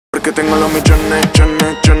Porque tengo los millones,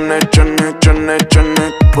 chones, chones, chones, chones,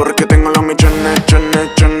 chones. Porque tengo los millones,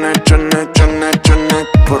 chones, chones, chones, chones, chones.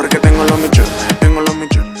 Porque tengo los millones, tengo los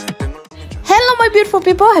millones. Hello my beautiful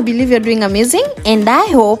people, I believe you're doing amazing and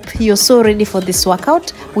I hope you're so ready for this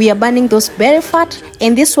workout. We are burning those belly fat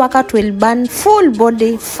and this workout will burn full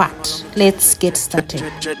body fat. Let's get started.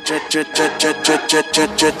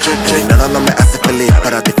 Nada no me hace feliz,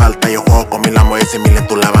 para ti falta. Yo juego con mi lamo y ese mil en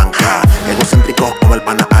tu la banca. Egocéntrico como el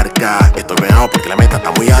pana arca. Estoy pegado porque la meta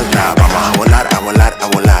está muy alta. Vamos a volar, a volar, a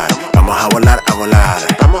volar. Vamos a volar, a volar.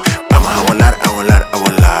 Vamos a volar, a volar, a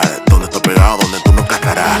volar. Donde estoy pegado, donde tú nunca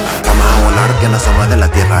estarás. Vamos a volar, que no somos de la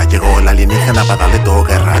tierra. Llegó el alienígena para darle todo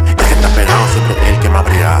guerra. El que está pegado siempre es el que más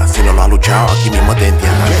brilla. Si no lo ha luchado, aquí mismo te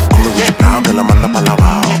entierra. Como un chupado que lo manda para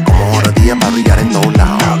lavado. Como hora día para brillar en todos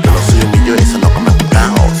lados. Yo no soy un millo y eso no come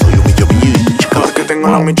putado. Soy un millo, porque tengo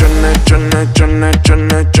los millones, chones, chones,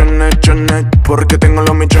 chones, chones, chones. Porque tengo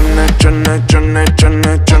los millones, chones, chones,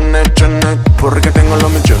 chones, chones, chones. Porque tengo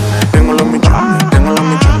los millones, tengo los millones, tengo los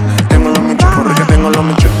millones, tengo los millones. Porque tengo los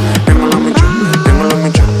millones, tengo los millones, tengo los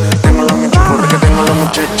millones, tengo los millones. Porque tengo los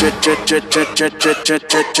millones,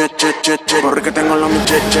 porque tengo los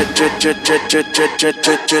millones.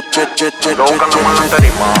 Lo ganamos en la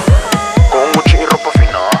tarima, con Gucci y ropa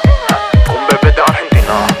fina, con bebé de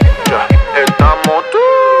Argentina. Estamos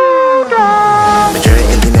me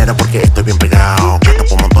lleve el dinero porque estoy bien pegado. Gasto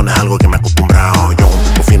por montones, algo que me he acostumbrado. Yo un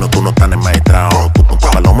tipo fino, tú no tan enmaestrado. Tú con tu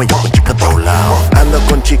paloma y yo con chicas a todos lados. Ando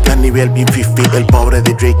con chicas nivel bien fifi. El pobre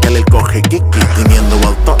de Drake, él coge kiki. Teniendo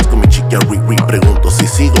wild thoughts con mi chica Riri. Pregunto si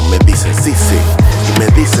sigo, me dicen sí, sí. Y me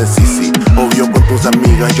dicen sí, sí. Obvio con tus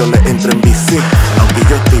amigas yo le entro en bici. Aunque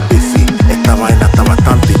yo estoy busy, esta vaina está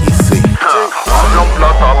bastante easy. hablan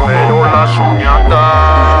plata pero las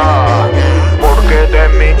uñatas, porque de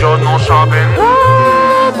mí ellos no saben.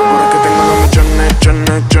 Porque tengo los millones,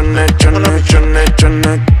 chones, chones, chones, chones,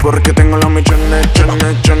 chones. Porque tengo los millones,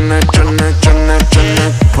 chones, chones, chones, chones,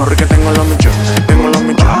 chones. Porque tengo los millones, tengo los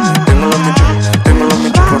millones, tengo los millones, tengo los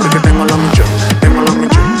millones. Porque tengo los millones, tengo los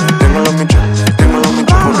millones, tengo los millones, tengo los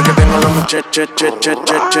millones. Porque tengo los millones,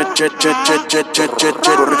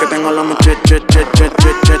 porque tengo los millones.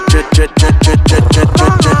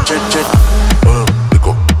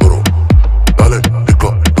 Pico duro, dale,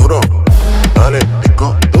 pico duro, dale,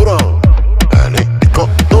 pico duro, dale, pico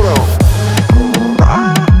duro.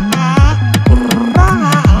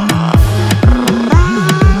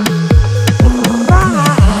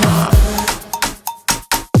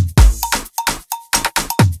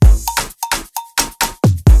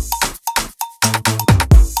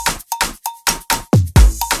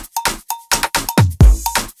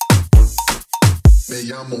 Me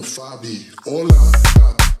llamo Fabi, hola.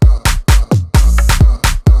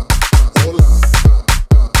 Hola.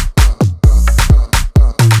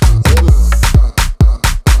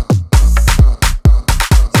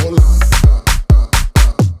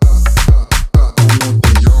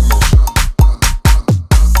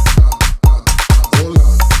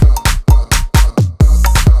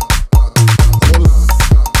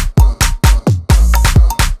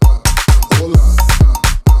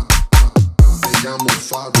 Me llamo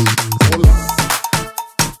Fabi, hola.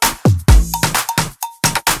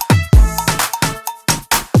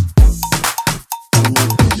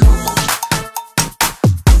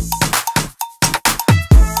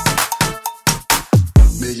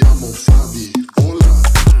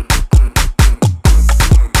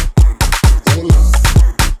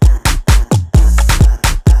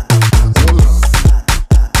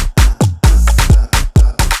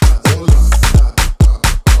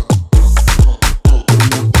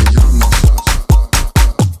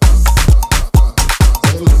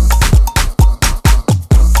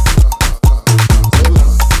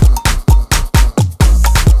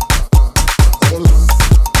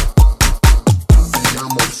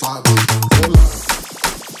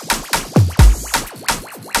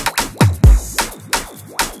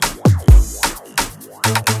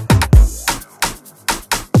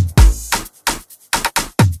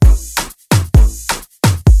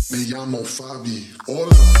 Me llamo Fabi,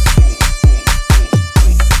 hola.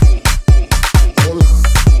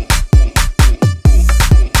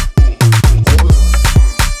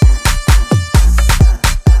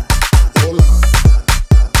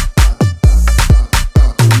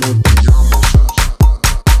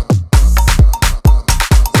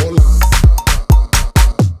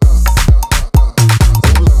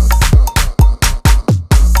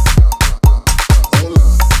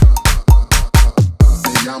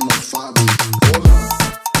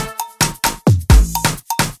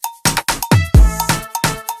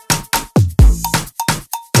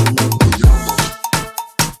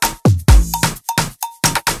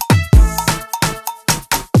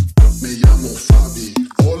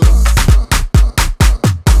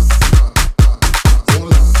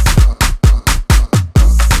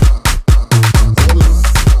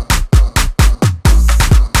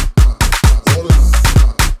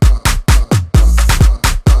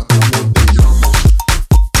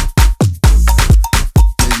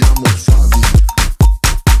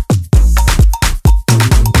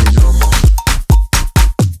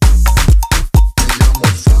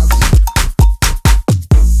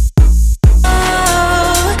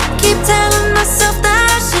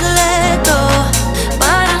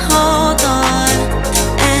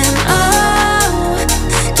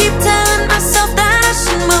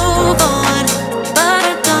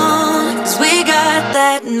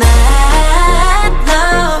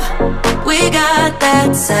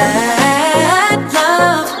 sad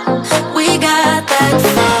love. We got that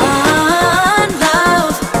fun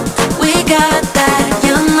love. We got that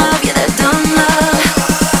young love, yeah, that dumb love.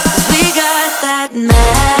 We got that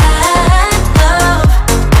mad love.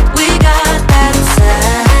 We got that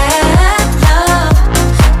sad love.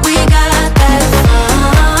 We got that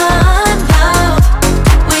fun love.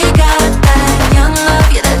 We got that young love,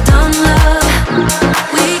 yeah, that dumb love.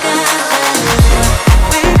 We got that.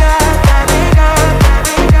 We got that. We got that.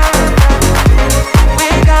 We got that. We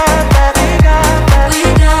got that. We got that. We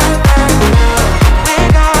got that. We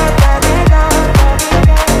got that. We got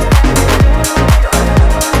that.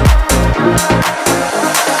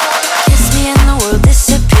 Kiss me and the world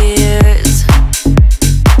disappears.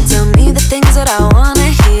 Tell me the things that I wanna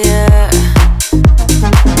hear.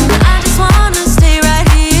 I just wanna stay right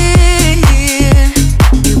here.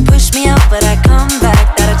 You push me out, but I come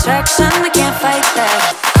back. That attraction, I can't fight that.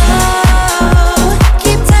 Oh,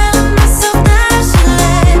 keep telling myself that I should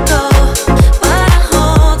let go, but I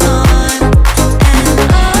hold on. And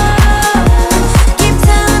oh, keep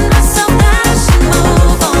telling myself that I should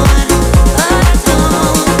move on, but I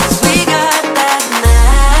don't. 'Cause we got that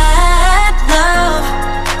mad love.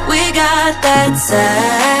 We got that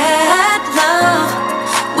sad love.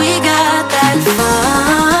 We got that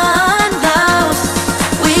fun love.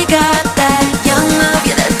 We got that young love,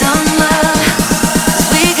 yeah, that dumb love. 'Cause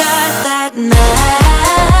we got that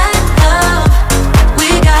mad love. We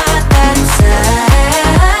got that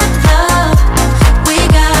sad love. We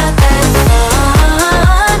got that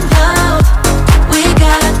fun love. We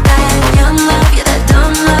got that young love, yeah, that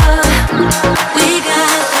dumb love. We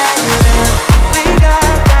got that love. We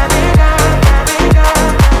got that. We got that. We got that.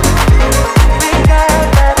 We got that. We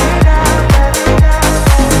got that. We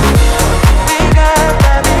got that. We got that. We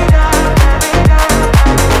got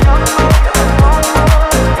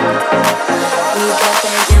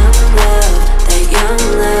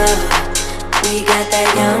We got that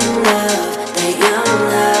young love, that young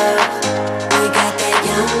love. We got that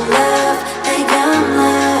young love, that young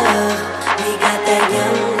love. We got that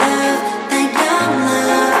young love, that young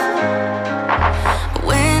love.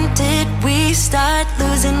 When did we start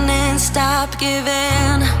losing and stop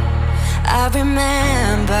giving? I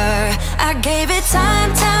remember I gave it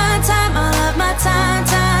time, time, time. All of my time,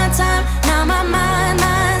 time, time. Now my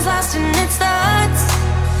mind's lost in its thoughts.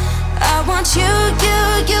 I want you,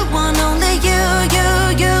 you want only you.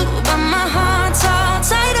 But my heart's all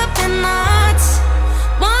tied up in knots.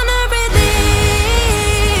 Wanna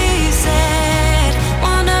release it,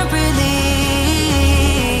 wanna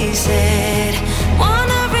release it.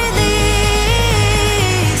 Wanna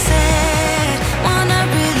release it, wanna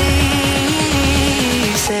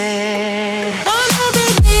release it. Wanna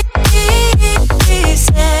release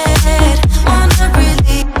it, wanna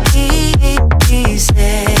release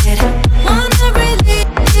it. Wanna release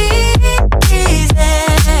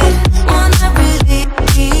it, wanna release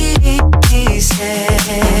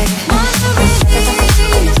it. Wanna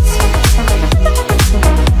release,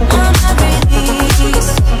 wanna release, wanna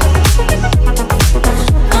release,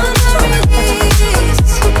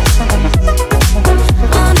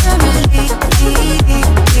 wanna release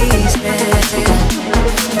it.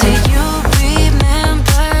 Do you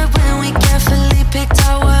remember when we carefully picked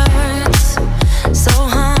our words? So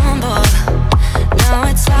humble. Now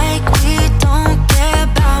it's like we don't care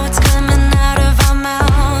about what's coming out of our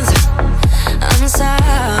mouths. I'm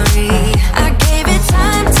sorry. I gave it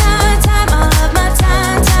time, time, time. All of my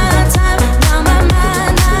time, time, time. Now my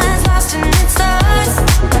mind's lost in its thoughts.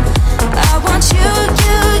 I want you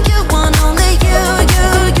want only you.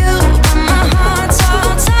 But my heart's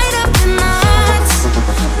all tied up in knots.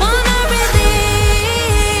 Wanna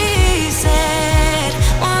release it,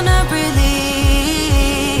 wanna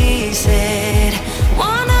release it.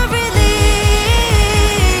 Wanna release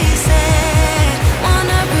it,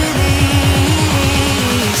 wanna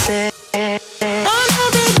release it.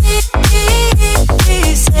 Wanna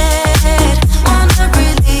release it, wanna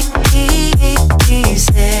release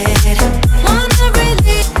it. Wanna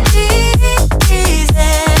release it,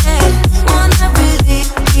 wanna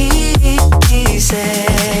release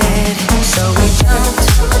it. So we jumped,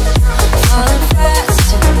 falling fast,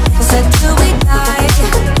 said till we die,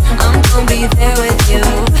 I'm gonna be there with you.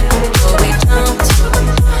 So we jumped,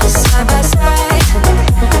 side by side,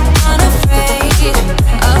 unafraid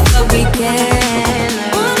of what we can.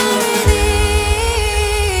 Wanna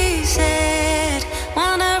release it,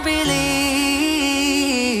 wanna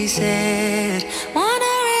release it.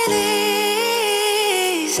 Wanna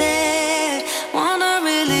release it, wanna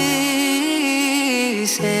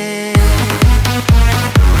release it.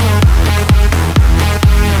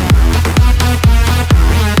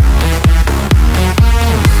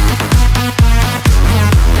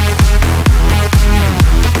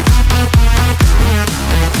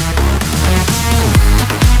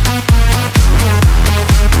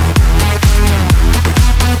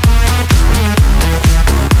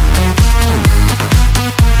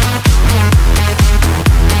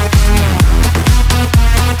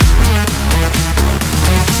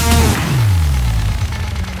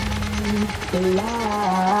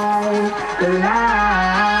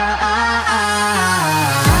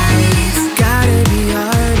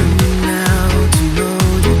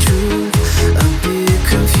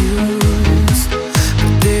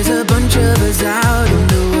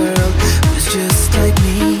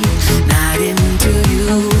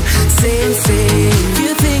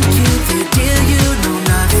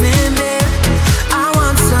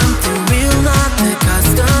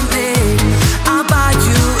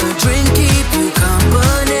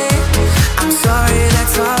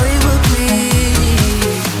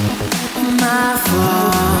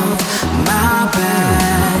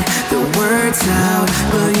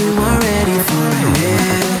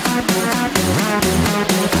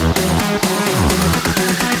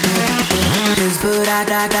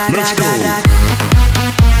 Let's go.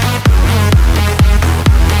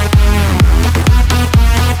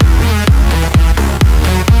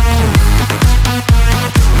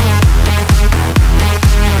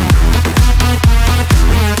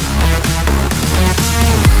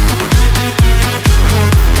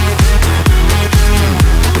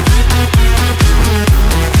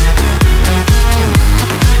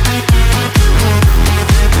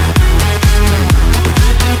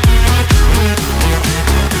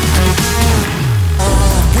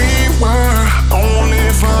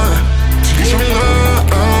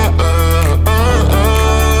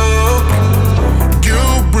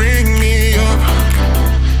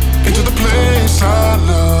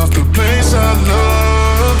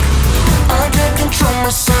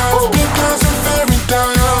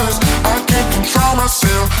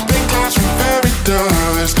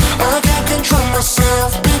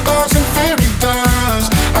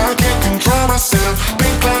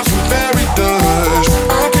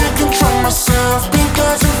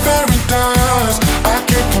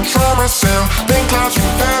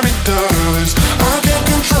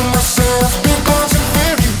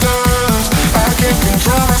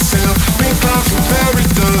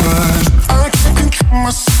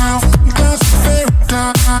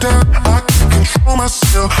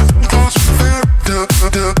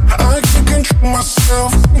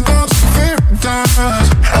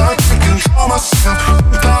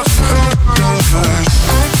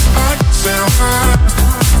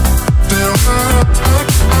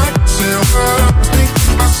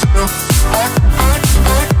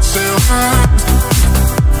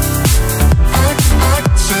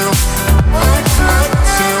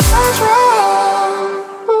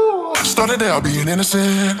 Started out being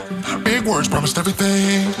innocent, big words promised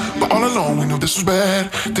everything, but all along we knew this was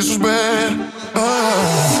bad, this was bad.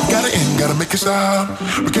 Gotta end, gotta make it stop.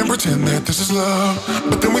 We can't pretend that this is love,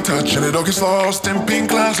 but then we touch and it all gets lost in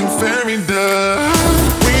pink clouds and fairy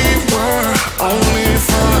dust. We were only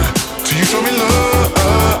fun till you showed me love.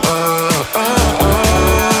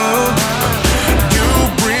 You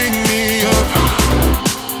bring me up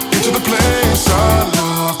into the place I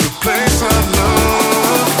love, the place I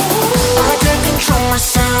love. I can't control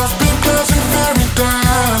myself because in fairy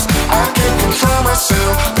dust. I can't control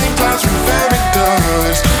myself because in fairy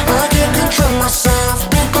dust. I can't control myself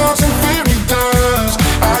because in fairy dust.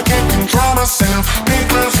 I can't control myself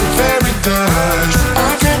because in fairy dust. I can't control myself because in fairy dust. I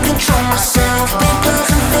can't control myself because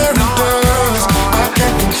in fairy dust.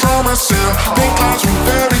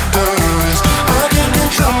 I can't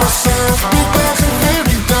control myself because in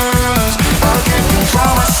fairy dust. I can't control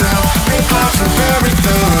myself because in fairy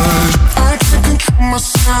dust. I can't control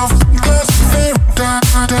myself because of fairy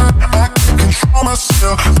dust. I can't control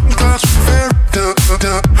myself because of fairy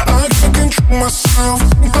dust. I can't control myself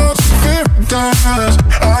because of fairy dust.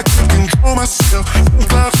 I can't control myself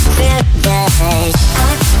because of fairy dust.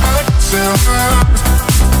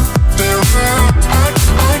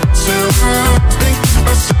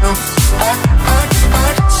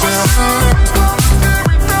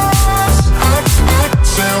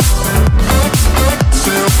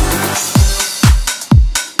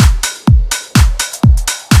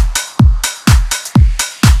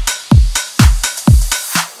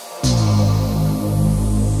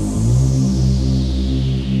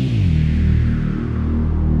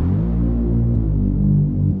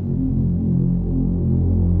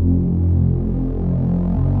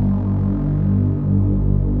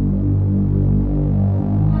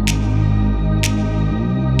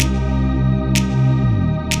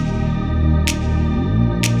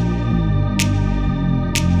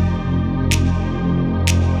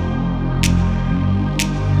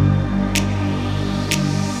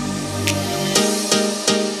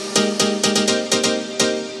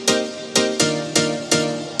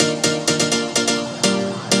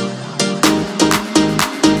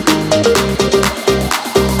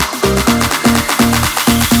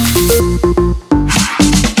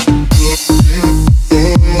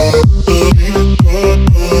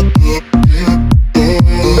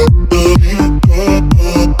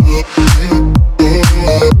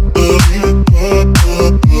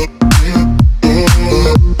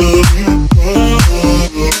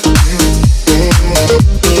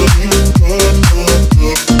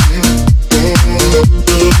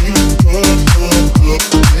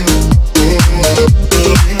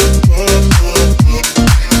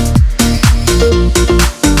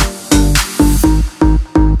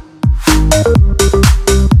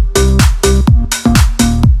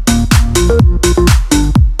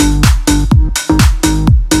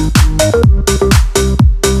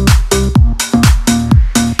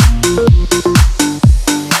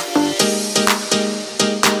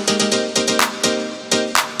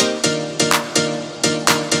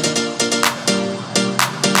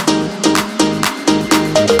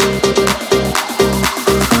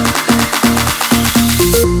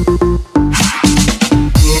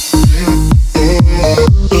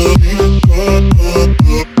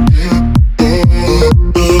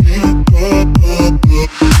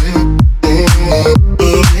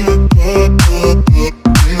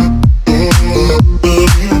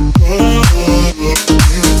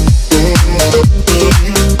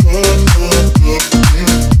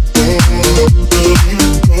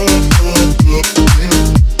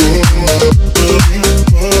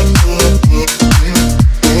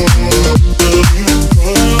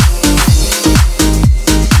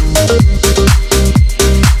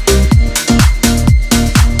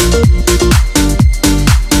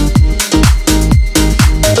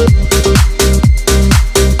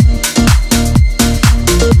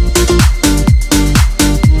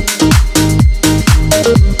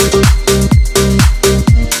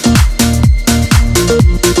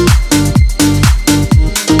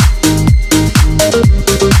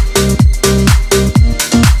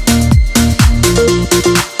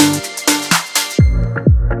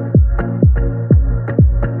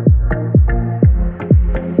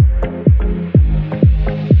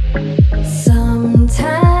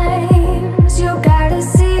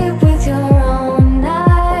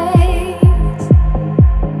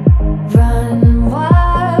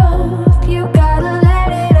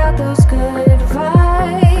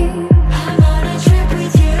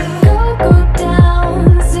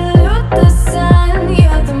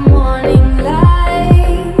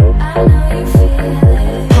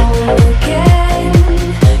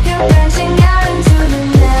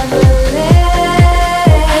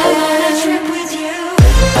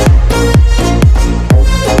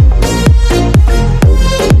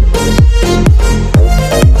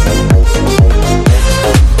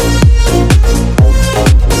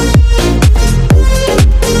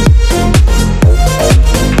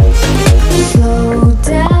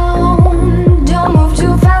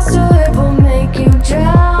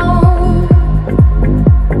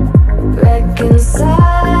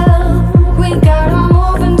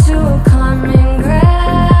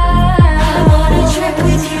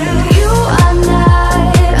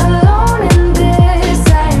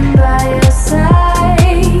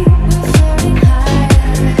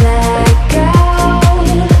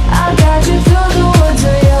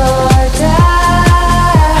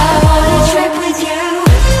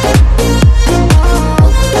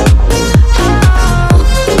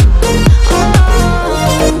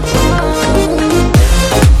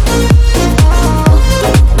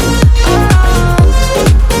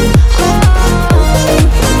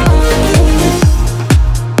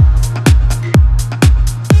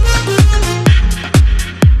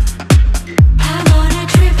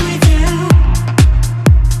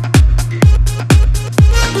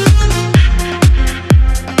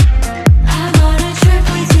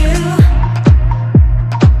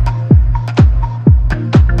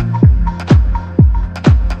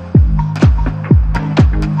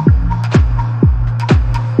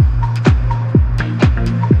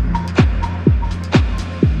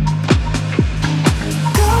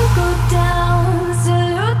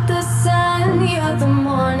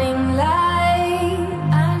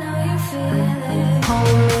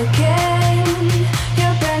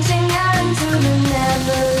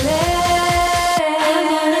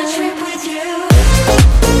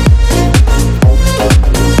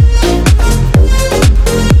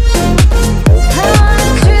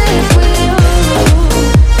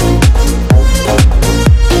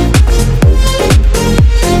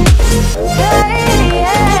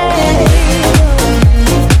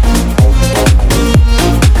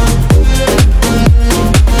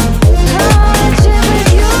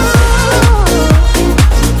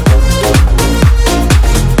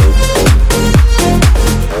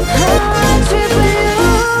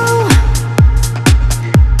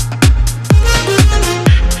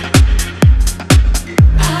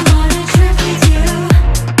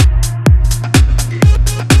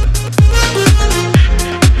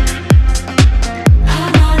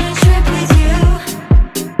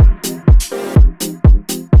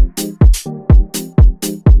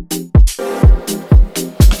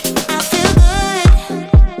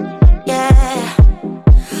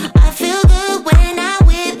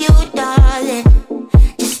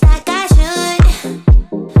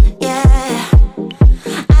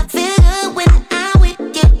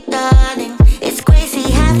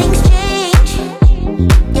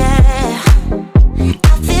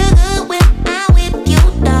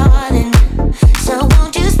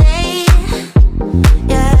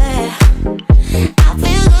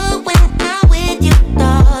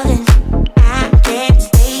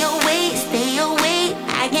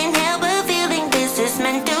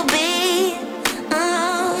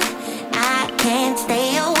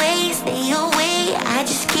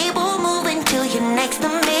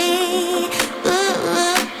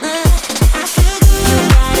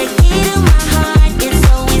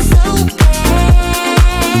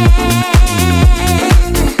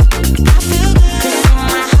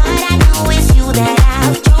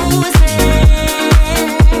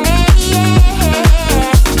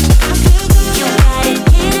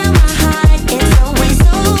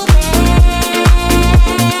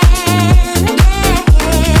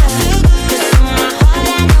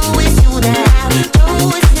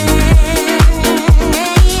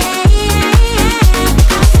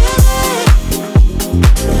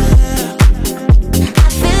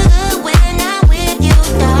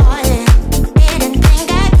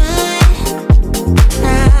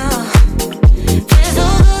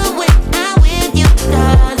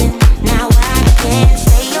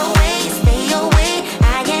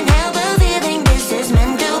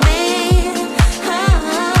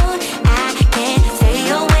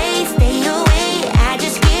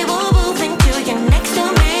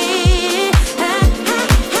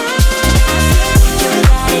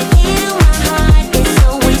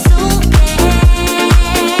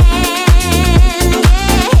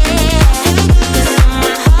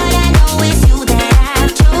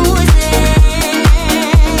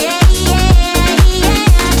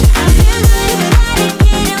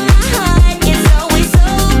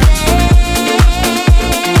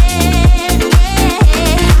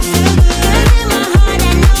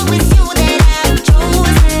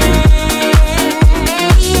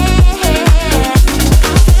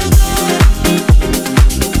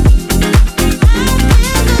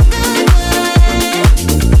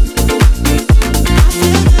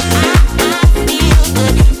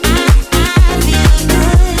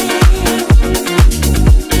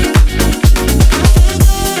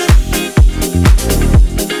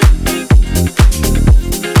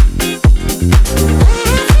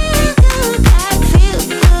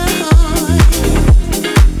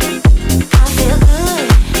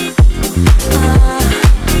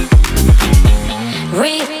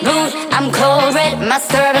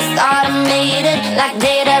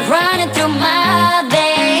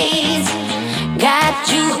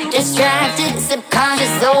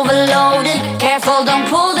 overloaded. Careful, don't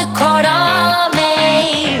pull the cord on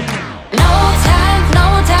me. No time,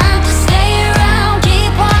 no time to stay around.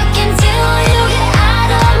 Keep walking till you get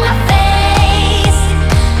out of my face.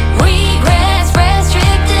 Regrets,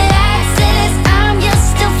 restricted access. I'm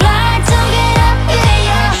just a flight to get up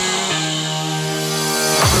here.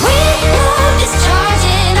 We love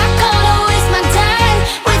discharging. I can't waste my time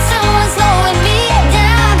with someone slowing me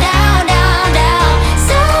down, down, down, down.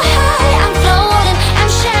 So high, I'm floating, I'm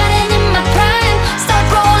shining in my prime. Start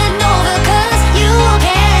rolling over 'cause you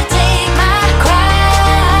can't take my crown.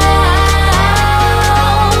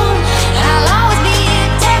 I'll always be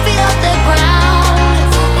 10 feet off the ground.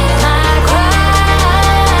 My crown.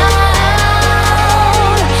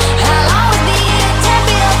 I'll always be 10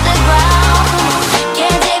 feet off the ground.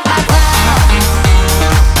 Can't take my crown.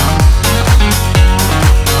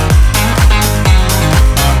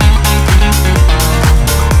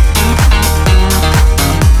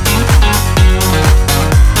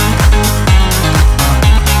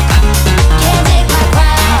 Can't take my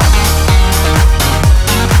crown.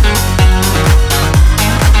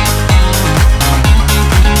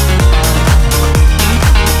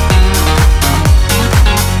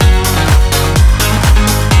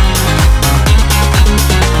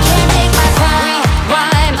 Can't take my crown.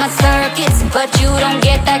 Rewind my circuits, but you don't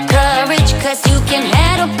get that courage 'cause you can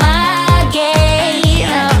handle my game.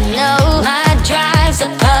 No, my drive's a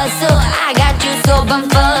puzzle. I got you so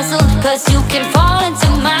bumfuzzled 'cause you can fall into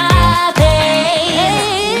my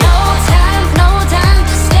pain. No time, no time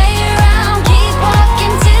to stay around. Keep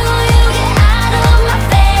walking till you get out of my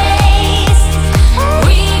face.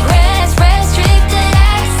 Regrets, restricted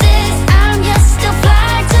access. I'm just a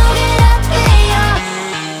flight to get up here.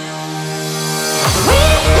 We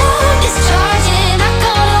love discharging. I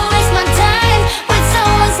can't waste my time with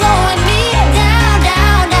someone slowing me down,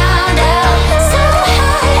 down, down, down. So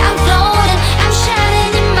high, I'm floating, I'm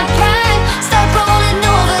shining in my prime. Start rolling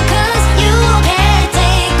over 'cause you can't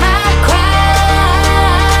take my crown.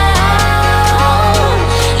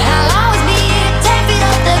 I'll always be 10 feet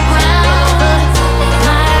off the ground.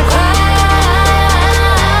 My crown.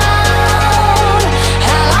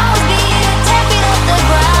 I'll always be 10 feet off the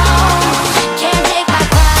ground. Can't take my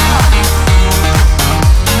crown.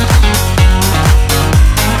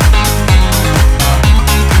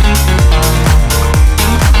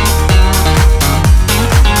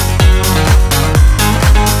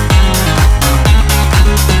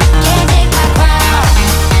 Can't take my crown.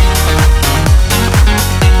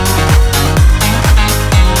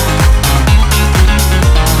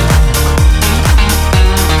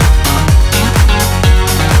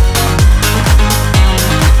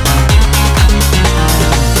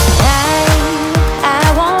 I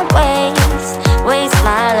won't waste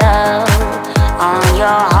my love on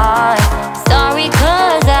your heart. Sorry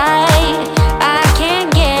 'cause I can't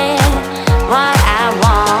get what I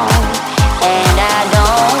want, and I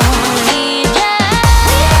don't need you.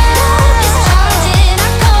 We love discharging. I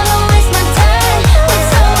can't waste my time with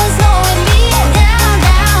someone slowing me down,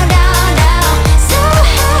 down, down, down. So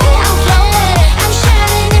high, I'm floating, I'm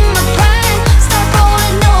shining in my prime. Start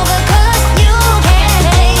rolling over 'cause you can't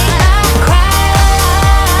take my crown.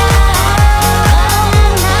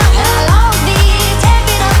 I'll always be 10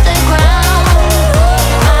 feet off the ground.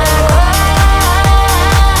 My crown.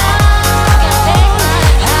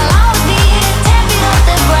 I'll always be 10 feet off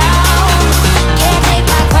the ground. Can't take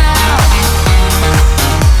my crown.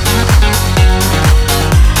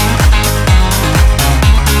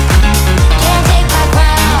 Can't take my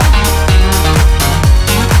crown.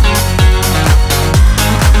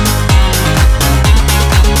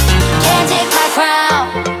 Can't take my crown.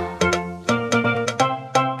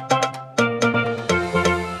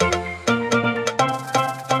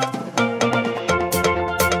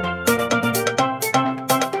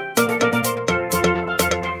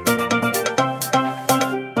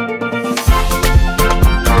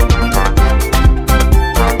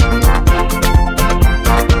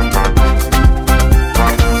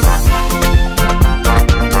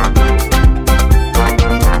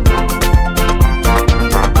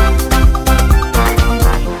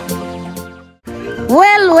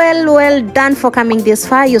 Well done for coming this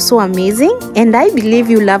far. You're so amazing, and I believe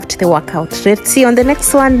you loved the workout. Let's see you on the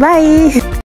next one. Bye.